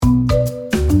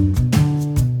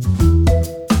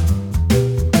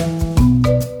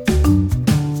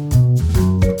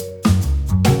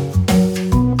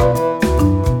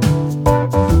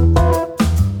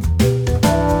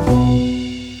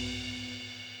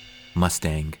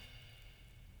Mustang.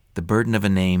 The burden of a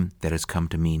name that has come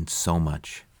to mean so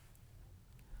much.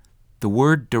 The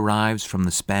word derives from the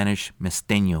Spanish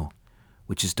mesteño,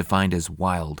 which is defined as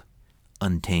wild,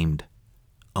 untamed,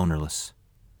 ownerless.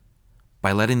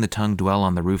 By letting the tongue dwell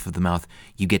on the roof of the mouth,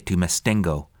 you get to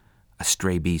mestengo, a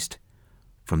stray beast.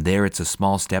 From there, it's a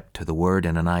small step to the word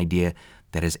and an idea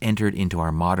that has entered into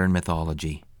our modern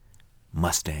mythology: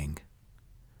 Mustang.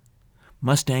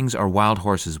 Mustangs are wild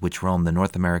horses which roam the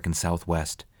North American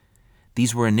Southwest.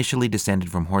 These were initially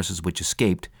descended from horses which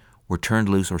escaped, were turned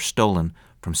loose or stolen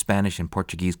from Spanish and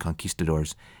Portuguese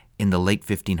conquistadors in the late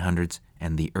 1500s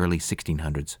and the early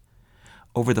 1600s.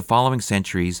 Over the following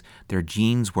centuries, their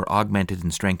genes were augmented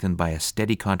and strengthened by a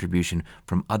steady contribution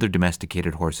from other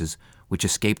domesticated horses which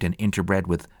escaped and interbred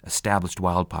with established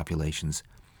wild populations.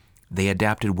 They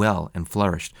adapted well and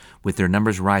flourished, with their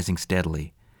numbers rising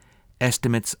steadily.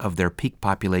 Estimates of their peak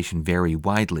population vary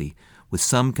widely, with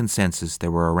some consensus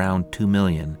there were around 2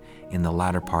 million in the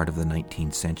latter part of the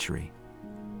 19th century.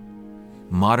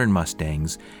 Modern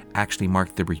Mustangs actually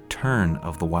marked the return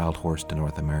of the wild horse to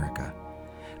North America.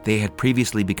 They had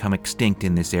previously become extinct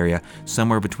in this area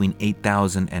somewhere between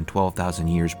 8,000 and 12,000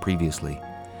 years previously.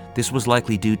 This was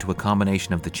likely due to a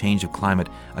combination of the change of climate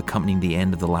accompanying the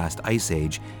end of the last ice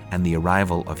age and the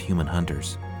arrival of human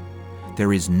hunters.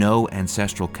 There is no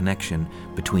ancestral connection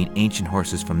between ancient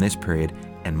horses from this period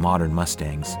and modern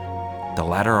Mustangs. The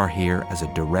latter are here as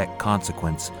a direct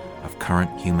consequence of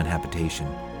current human habitation.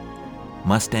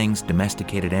 Mustangs'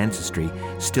 domesticated ancestry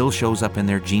still shows up in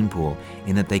their gene pool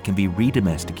in that they can be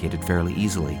redomesticated fairly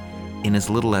easily, in as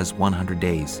little as 100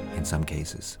 days in some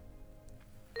cases.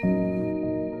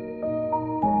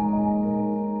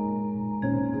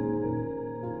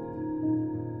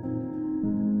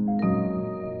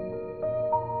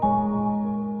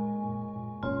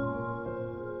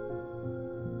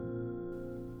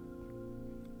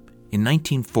 In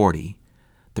 1940,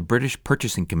 the British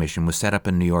Purchasing Commission was set up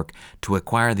in New York to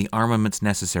acquire the armaments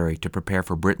necessary to prepare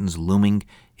for Britain's looming,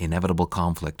 inevitable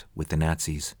conflict with the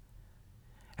Nazis.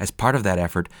 As part of that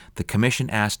effort, the Commission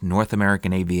asked North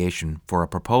American Aviation for a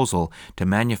proposal to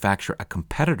manufacture a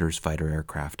competitor's fighter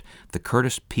aircraft, the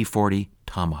Curtiss P-40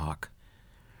 Tomahawk.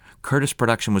 Curtiss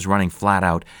production was running flat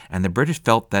out, and the British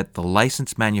felt that the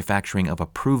licensed manufacturing of a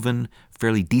proven,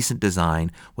 fairly decent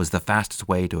design was the fastest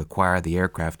way to acquire the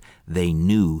aircraft they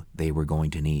knew they were going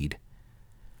to need.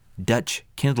 Dutch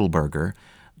Kindleberger,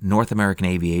 North American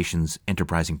Aviation's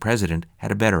enterprising president,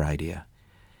 had a better idea.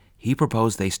 He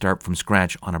proposed they start from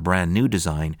scratch on a brand new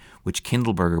design which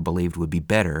Kindleberger believed would be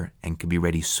better and could be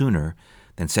ready sooner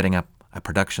than setting up a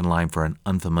production line for an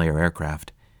unfamiliar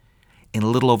aircraft. In a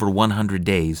little over 100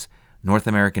 days, North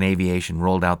American Aviation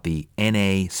rolled out the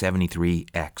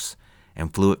NA-73X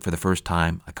and flew it for the first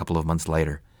time a couple of months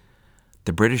later.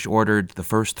 The British ordered the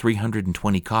first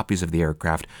 320 copies of the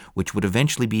aircraft, which would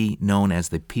eventually be known as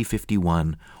the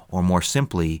P-51, or more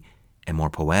simply and more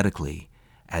poetically,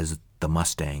 as the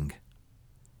Mustang.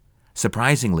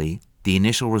 Surprisingly, the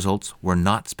initial results were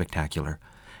not spectacular.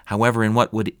 However, in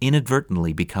what would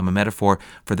inadvertently become a metaphor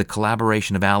for the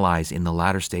collaboration of allies in the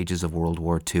latter stages of World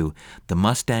War II, the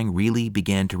Mustang really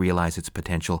began to realize its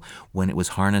potential when it was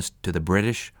harnessed to the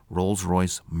British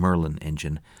Rolls-Royce Merlin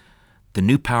engine. The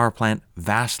new power plant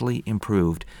vastly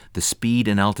improved the speed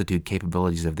and altitude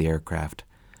capabilities of the aircraft.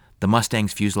 The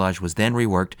Mustang's fuselage was then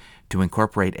reworked to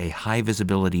incorporate a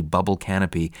high-visibility bubble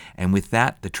canopy, and with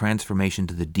that, the transformation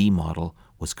to the D model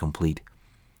was complete.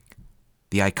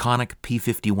 The iconic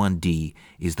P-51D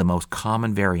is the most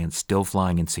common variant still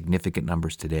flying in significant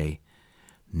numbers today.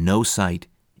 No sight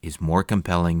is more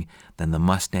compelling than the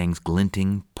Mustang's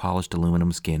glinting, polished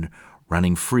aluminum skin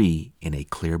running free in a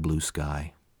clear blue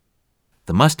sky.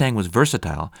 The Mustang was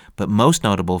versatile, but most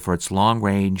notable for its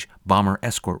long-range bomber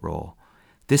escort role.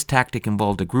 This tactic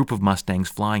involved a group of Mustangs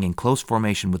flying in close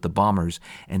formation with the bombers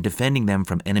and defending them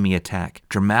from enemy attack,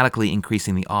 dramatically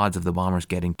increasing the odds of the bombers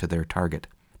getting to their target.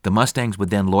 The Mustangs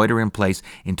would then loiter in place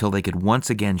until they could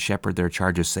once again shepherd their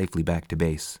charges safely back to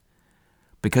base.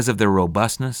 Because of their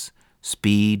robustness,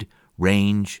 speed,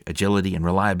 range, agility, and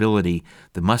reliability,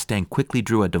 the Mustang quickly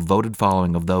drew a devoted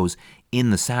following of those in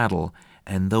the saddle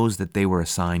and those that they were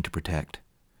assigned to protect.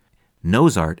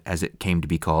 Nose art, as it came to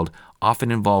be called,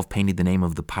 often involved painting the name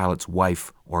of the pilot's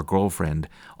wife or girlfriend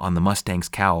on the Mustang's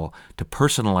cowl to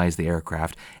personalize the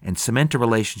aircraft and cement a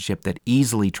relationship that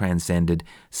easily transcended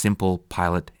simple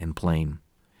pilot and plane.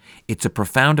 It's a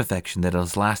profound affection that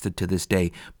has lasted to this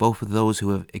day, both with those who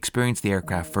have experienced the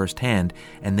aircraft firsthand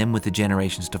and then with the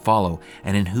generations to follow,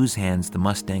 and in whose hands the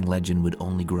Mustang legend would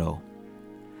only grow.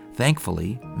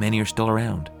 Thankfully, many are still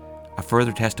around, a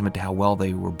further testament to how well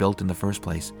they were built in the first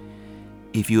place.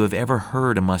 If you have ever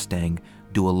heard a Mustang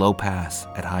do a low pass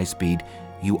at high speed,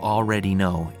 you already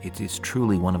know it is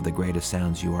truly one of the greatest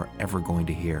sounds you are ever going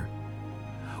to hear.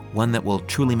 One that will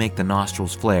truly make the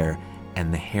nostrils flare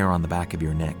and the hair on the back of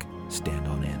your neck stand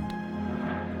on end.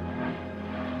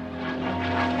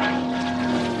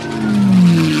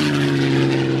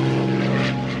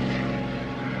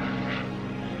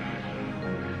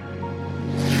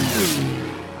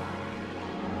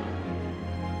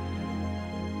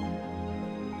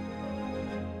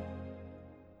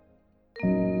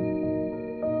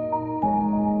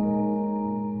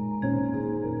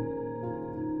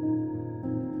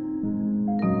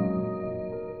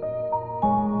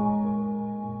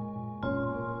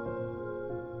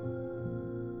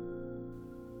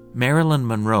 Marilyn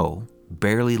Monroe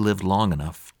barely lived long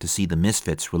enough to see The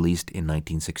Misfits released in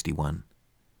 1961.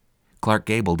 Clark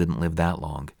Gable didn't live that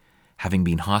long, having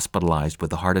been hospitalized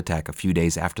with a heart attack a few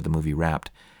days after the movie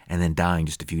wrapped, and then dying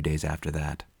just a few days after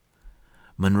that.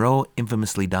 Monroe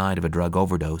infamously died of a drug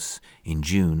overdose in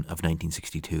June of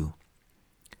 1962.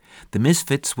 The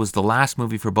Misfits was the last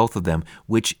movie for both of them,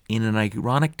 which, in an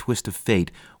ironic twist of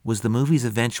fate, was the movie's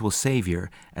eventual savior,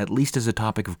 at least as a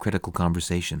topic of critical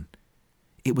conversation.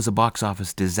 It was a box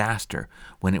office disaster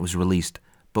when it was released,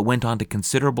 but went on to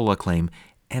considerable acclaim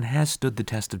and has stood the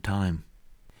test of time.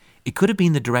 It could have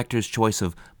been the director's choice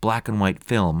of black and white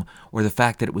film, or the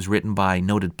fact that it was written by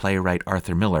noted playwright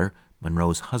Arthur Miller,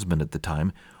 Monroe's husband at the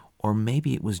time, or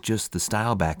maybe it was just the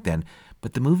style back then,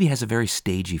 but the movie has a very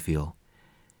stagey feel.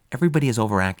 Everybody is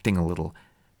overacting a little,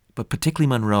 but particularly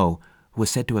Monroe, who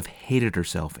was said to have hated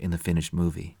herself in the finished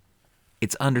movie.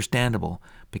 It's understandable,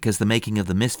 because the making of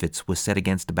The Misfits was set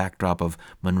against a backdrop of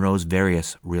Monroe's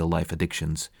various real-life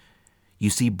addictions.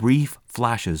 You see brief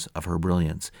flashes of her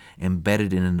brilliance,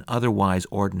 embedded in an otherwise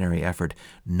ordinary effort,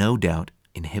 no doubt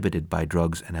inhibited by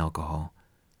drugs and alcohol.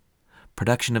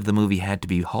 Production of the movie had to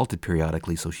be halted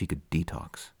periodically so she could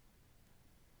detox.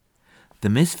 The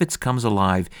Misfits comes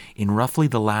alive in roughly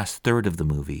the last third of the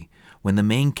movie, when the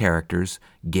main characters,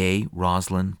 Gay,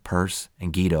 Rosalind, Perce,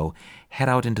 and Guido, head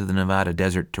out into the Nevada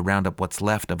desert to round up what's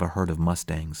left of a herd of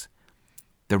Mustangs.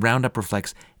 The roundup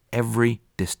reflects every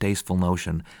distasteful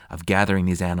notion of gathering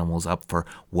these animals up for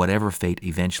whatever fate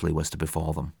eventually was to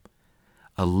befall them.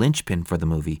 A linchpin for the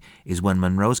movie is when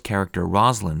Monroe's character,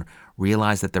 Rosalind,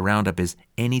 realized that the roundup is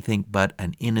anything but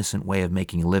an innocent way of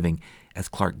making a living, as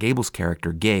Clark Gable's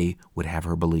character, Gay, would have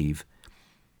her believe.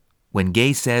 When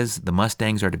Gay says the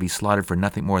Mustangs are to be slaughtered for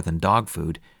nothing more than dog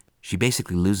food, she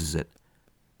basically loses it.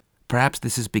 Perhaps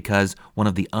this is because one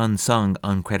of the unsung,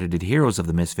 uncredited heroes of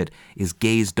the Misfit is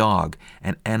Gay's dog,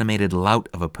 an animated lout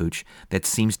of a pooch that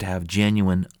seems to have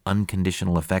genuine,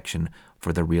 unconditional affection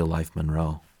for the real-life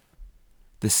Monroe.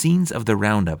 The scenes of the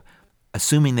roundup,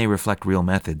 assuming they reflect real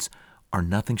methods, are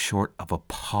nothing short of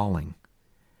appalling.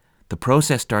 The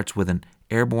process starts with an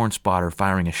airborne spotter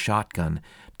firing a shotgun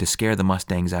to scare the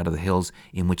Mustangs out of the hills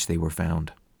in which they were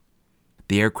found.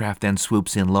 The aircraft then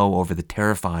swoops in low over the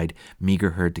terrified,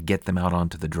 meager herd to get them out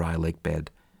onto the dry lake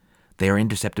bed. They are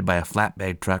intercepted by a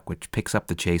flatbed truck which picks up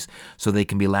the chase so they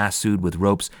can be lassoed with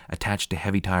ropes attached to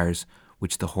heavy tires,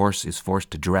 which the horse is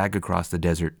forced to drag across the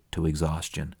desert to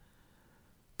exhaustion.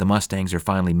 The Mustangs are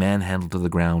finally manhandled to the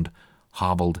ground,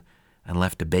 hobbled, and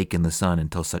left to bake in the sun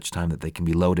until such time that they can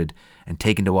be loaded and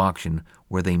taken to auction,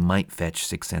 where they might fetch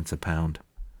 6 cents a pound.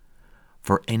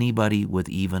 For anybody with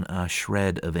even a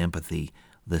shred of empathy,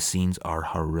 the scenes are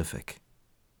horrific.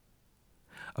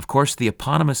 Of course, the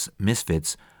eponymous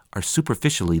Misfits are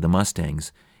superficially the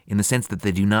Mustangs, in the sense that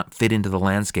they do not fit into the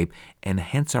landscape and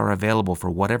hence are available for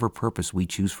whatever purpose we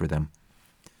choose for them.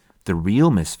 The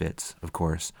real Misfits, of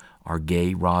course, are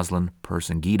Gay, Rosalind, Perce,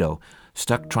 and Guido,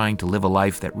 stuck trying to live a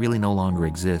life that really no longer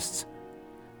exists.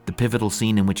 The pivotal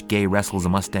scene in which Gay wrestles a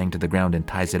Mustang to the ground and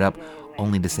ties it up,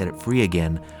 only to set it free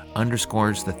again,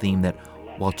 underscores the theme that,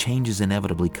 while change is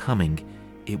inevitably coming,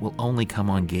 it will only come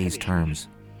on Gay's terms.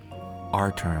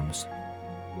 Our terms.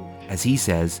 As he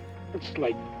says, "It's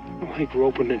like we're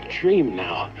open a dream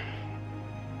now.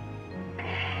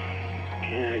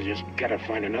 Yeah, I just gotta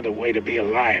find another way to be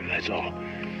alive, that's all.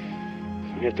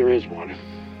 If there is one."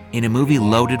 In a movie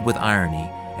loaded with irony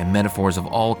and metaphors of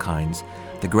all kinds,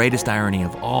 the greatest irony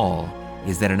of all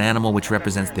is that an animal which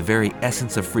represents the very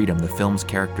essence of freedom the film's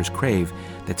characters crave,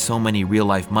 that so many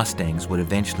real-life Mustangs would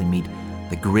eventually meet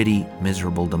the gritty,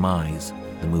 miserable demise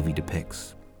the movie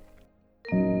depicts.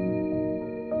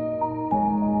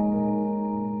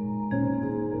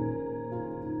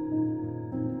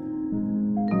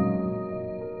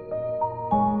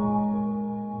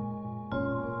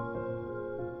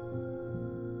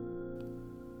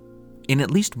 In at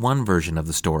least one version of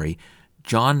the story,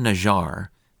 John Najjar,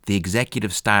 the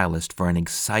executive stylist for an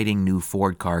exciting new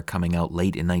Ford car coming out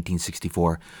late in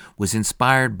 1964, was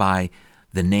inspired by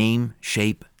the name,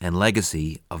 shape, and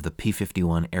legacy of the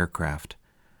P-51 aircraft.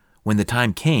 When the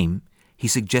time came, he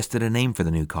suggested a name for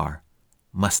the new car,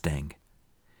 Mustang.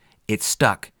 It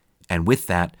stuck, and with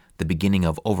that, the beginning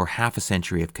of over half a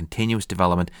century of continuous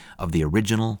development of the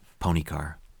original pony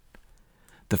car.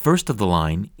 The first of the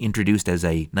line, introduced as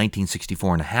a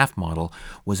 1964 and a half model,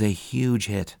 was a huge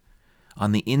hit.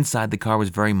 On the inside, the car was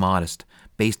very modest,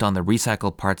 based on the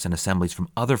recycled parts and assemblies from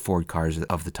other Ford cars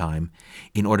of the time,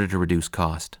 in order to reduce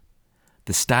cost.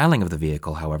 The styling of the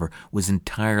vehicle, however, was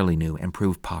entirely new and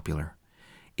proved popular.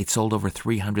 It sold over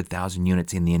 300,000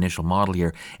 units in the initial model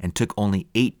year and took only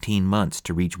 18 months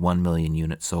to reach 1 million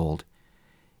units sold.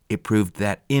 It proved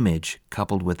that image,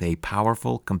 coupled with a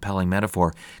powerful, compelling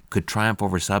metaphor, could triumph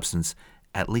over substance,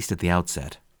 at least at the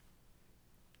outset.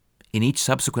 In each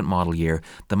subsequent model year,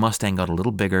 the Mustang got a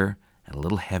little bigger and a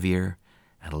little heavier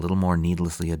and a little more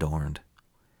needlessly adorned.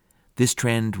 This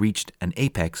trend reached an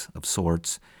apex of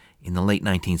sorts in the late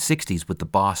 1960s with the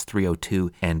Boss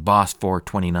 302 and Boss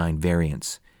 429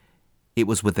 variants. It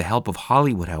was with the help of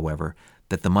Hollywood, however,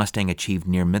 that the Mustang achieved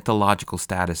near mythological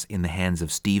status in the hands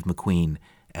of Steve McQueen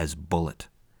as Bullitt.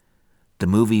 The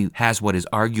movie has what is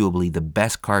arguably the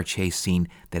best car chase scene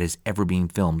that has ever been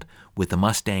filmed, with the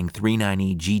Mustang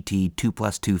 390 GT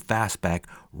 2+2 Fastback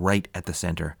right at the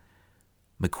center.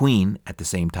 McQueen, at the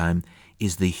same time,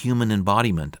 is the human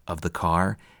embodiment of the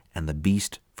car and the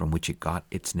beast from which it got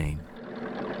its name.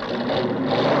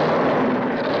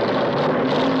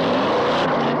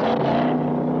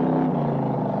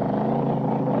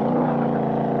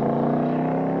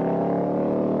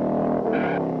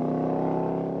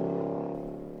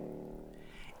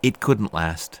 It couldn't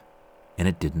last, and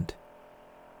it didn't.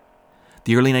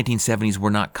 The early 1970s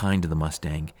were not kind to the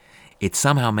Mustang. It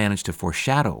somehow managed to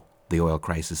foreshadow the oil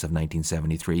crisis of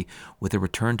 1973 with a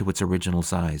return to its original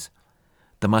size.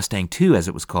 The Mustang II, as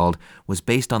it was called, was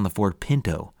based on the Ford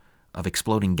Pinto of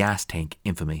exploding gas tank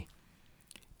infamy.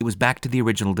 It was back to the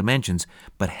original dimensions,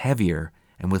 but heavier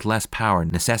and with less power,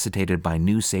 necessitated by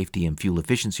new safety and fuel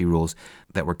efficiency rules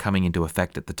that were coming into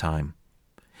effect at the time.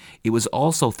 It was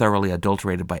also thoroughly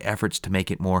adulterated by efforts to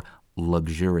make it more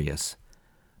luxurious.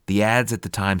 The ads at the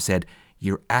time said,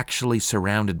 "You're actually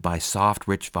surrounded by soft,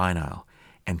 rich vinyl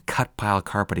and cut pile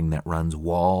carpeting that runs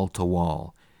wall to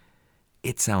wall."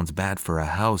 It sounds bad for a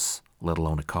house, let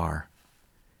alone a car.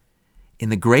 In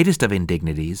the greatest of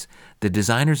indignities, the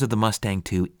designers of the Mustang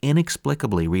II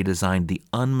inexplicably redesigned the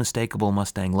unmistakable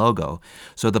Mustang logo,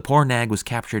 so the poor nag was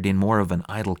captured in more of an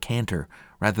idle canter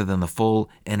rather than the full,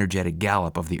 energetic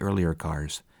gallop of the earlier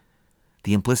cars.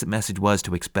 The implicit message was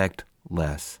to expect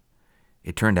less.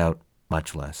 It turned out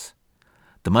much less.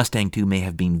 The Mustang II may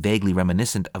have been vaguely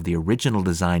reminiscent of the original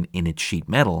design in its sheet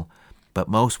metal, but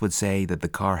most would say that the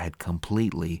car had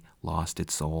completely lost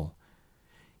its soul.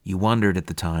 You wondered at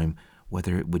the time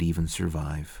whether it would even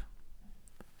survive.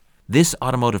 This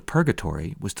automotive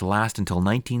purgatory was to last until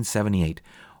 1978,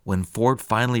 when Ford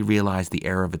finally realized the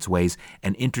error of its ways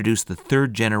and introduced the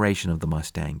third generation of the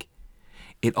Mustang.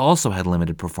 It also had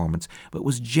limited performance, but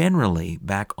was generally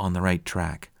back on the right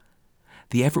track.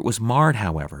 The effort was marred,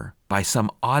 however, by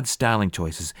some odd styling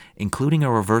choices, including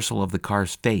a reversal of the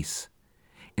car's face.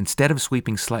 Instead of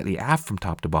sweeping slightly aft from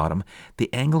top to bottom,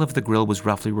 the angle of the grille was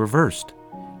roughly reversed,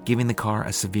 giving the car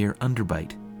a severe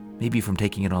underbite, maybe from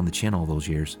taking it on the chin all those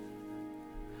years.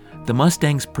 The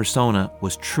Mustang's persona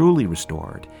was truly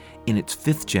restored in its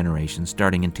fifth generation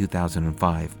starting in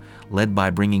 2005, led by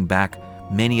bringing back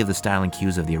many of the styling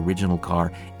cues of the original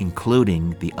car,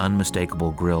 including the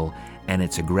unmistakable grille and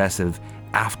its aggressive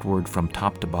aftward from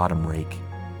top to bottom rake.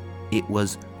 It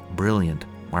was brilliant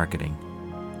marketing.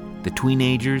 The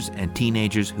tweenagers and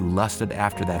teenagers who lusted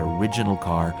after that original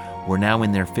car were now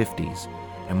in their 50s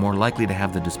and more likely to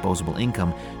have the disposable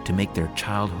income to make their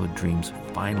childhood dreams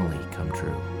finally come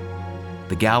true.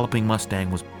 The galloping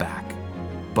Mustang was back,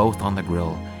 both on the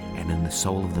grille and in the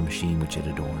soul of the machine which it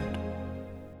adorned.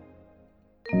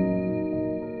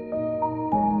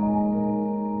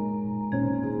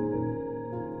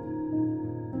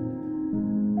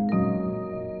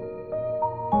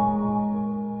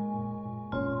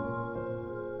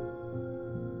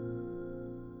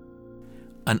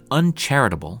 An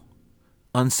uncharitable,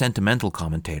 unsentimental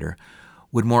commentator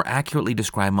would more accurately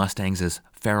describe Mustangs as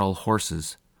feral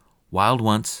horses, wild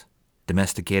once,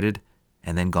 domesticated,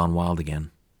 and then gone wild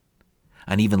again.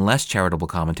 An even less charitable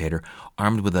commentator,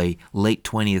 armed with a late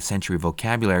 20th century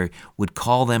vocabulary, would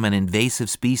call them an invasive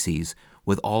species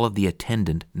with all of the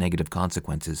attendant negative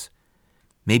consequences.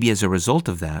 Maybe as a result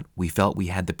of that, we felt we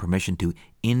had the permission to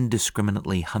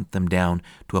indiscriminately hunt them down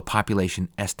to a population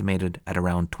estimated at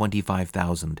around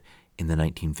 25,000 in the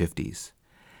 1950s.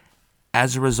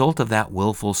 As a result of that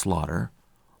willful slaughter,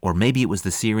 or maybe it was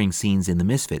the searing scenes in The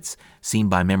Misfits seen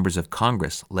by members of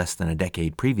Congress less than a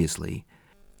decade previously,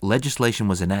 legislation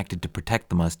was enacted to protect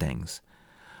the Mustangs.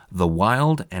 The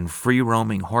Wild and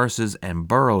Free-Roaming Horses and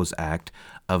Burros Act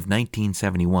of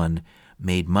 1971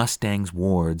 made Mustangs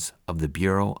wards of the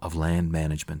Bureau of Land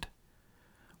Management.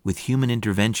 With human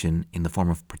intervention in the form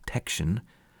of protection,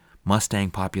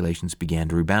 Mustang populations began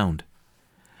to rebound.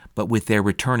 But with their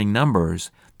returning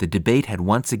numbers, the debate had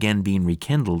once again been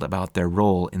rekindled about their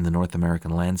role in the North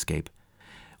American landscape.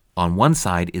 On one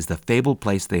side is the fabled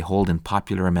place they hold in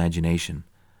popular imagination.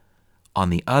 On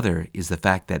the other is the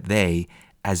fact that they,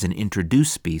 as an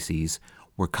introduced species,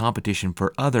 were competition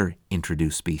for other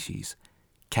introduced species,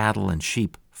 cattle and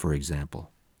sheep, for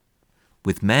example.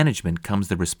 With management comes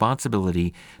the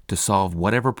responsibility to solve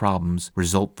whatever problems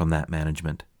result from that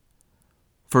management.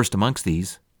 First amongst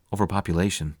these,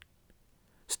 overpopulation.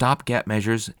 Stopgap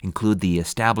measures include the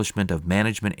establishment of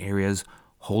management areas,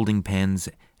 holding pens,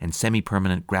 and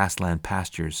semi-permanent grassland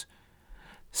pastures.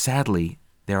 Sadly,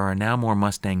 there are now more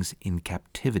Mustangs in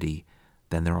captivity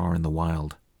than there are in the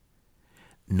wild.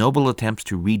 Noble attempts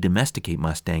to re-domesticate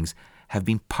Mustangs have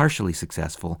been partially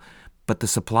successful, but the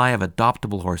supply of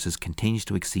adoptable horses continues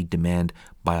to exceed demand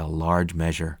by a large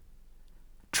measure.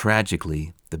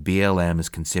 Tragically, the BLM is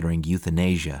considering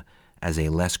euthanasia as a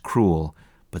less cruel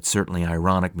but certainly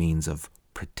ironic means of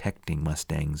protecting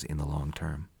Mustangs in the long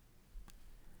term.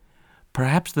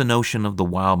 Perhaps the notion of the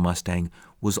wild Mustang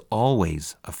was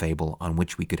always a fable on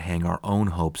which we could hang our own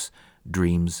hopes,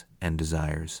 dreams, and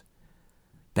desires.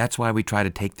 That's why we try to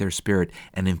take their spirit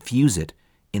and infuse it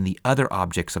in the other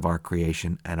objects of our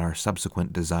creation and our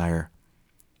subsequent desire.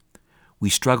 We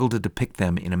struggle to depict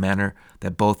them in a manner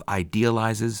that both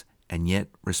idealizes and yet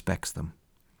respects them.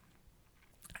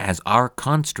 As our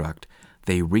construct,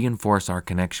 they reinforce our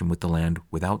connection with the land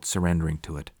without surrendering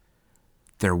to it.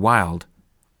 They're wild,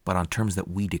 but on terms that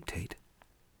we dictate.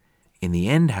 In the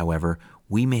end, however,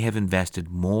 we may have invested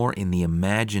more in the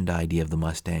imagined idea of the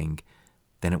Mustang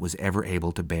than it was ever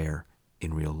able to bear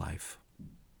in real life.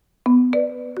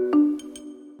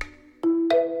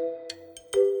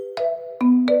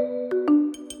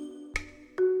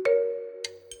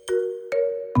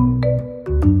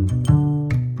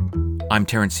 I'm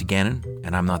Terrence C. Gannon,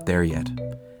 and I'm not there yet.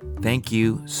 Thank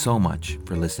you so much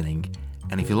for listening,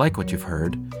 and if you like what you've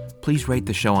heard, please rate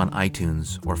the show on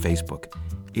iTunes or Facebook.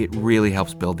 It really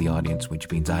helps build the audience,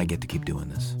 which means I get to keep doing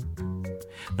this.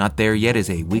 Not There Yet is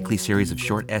a weekly series of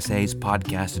short essays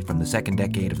podcasted from the second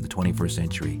decade of the 21st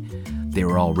century. They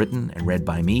were all written and read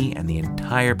by me, and the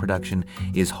entire production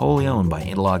is wholly owned by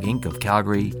Interlog Inc. of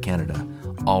Calgary, Canada.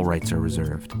 All rights are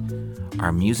reserved.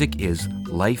 Our music is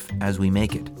Life as We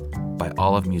Make It by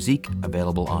Olive Musique,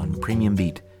 available on Premium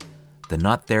Beat. The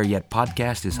Not There Yet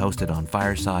podcast is hosted on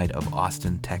Fireside of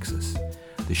Austin, Texas.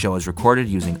 The show is recorded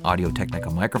using Audio-Technica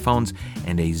microphones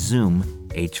and a Zoom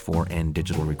H4n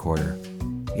digital recorder.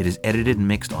 It is edited and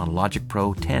mixed on Logic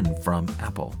Pro 10 from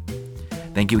Apple.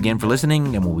 Thank you again for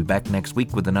listening, and we'll be back next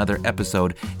week with another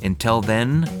episode. Until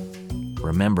then,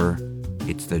 remember,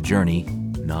 it's the journey,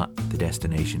 not the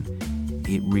destination.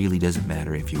 It really doesn't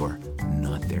matter if you're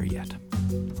not there yet.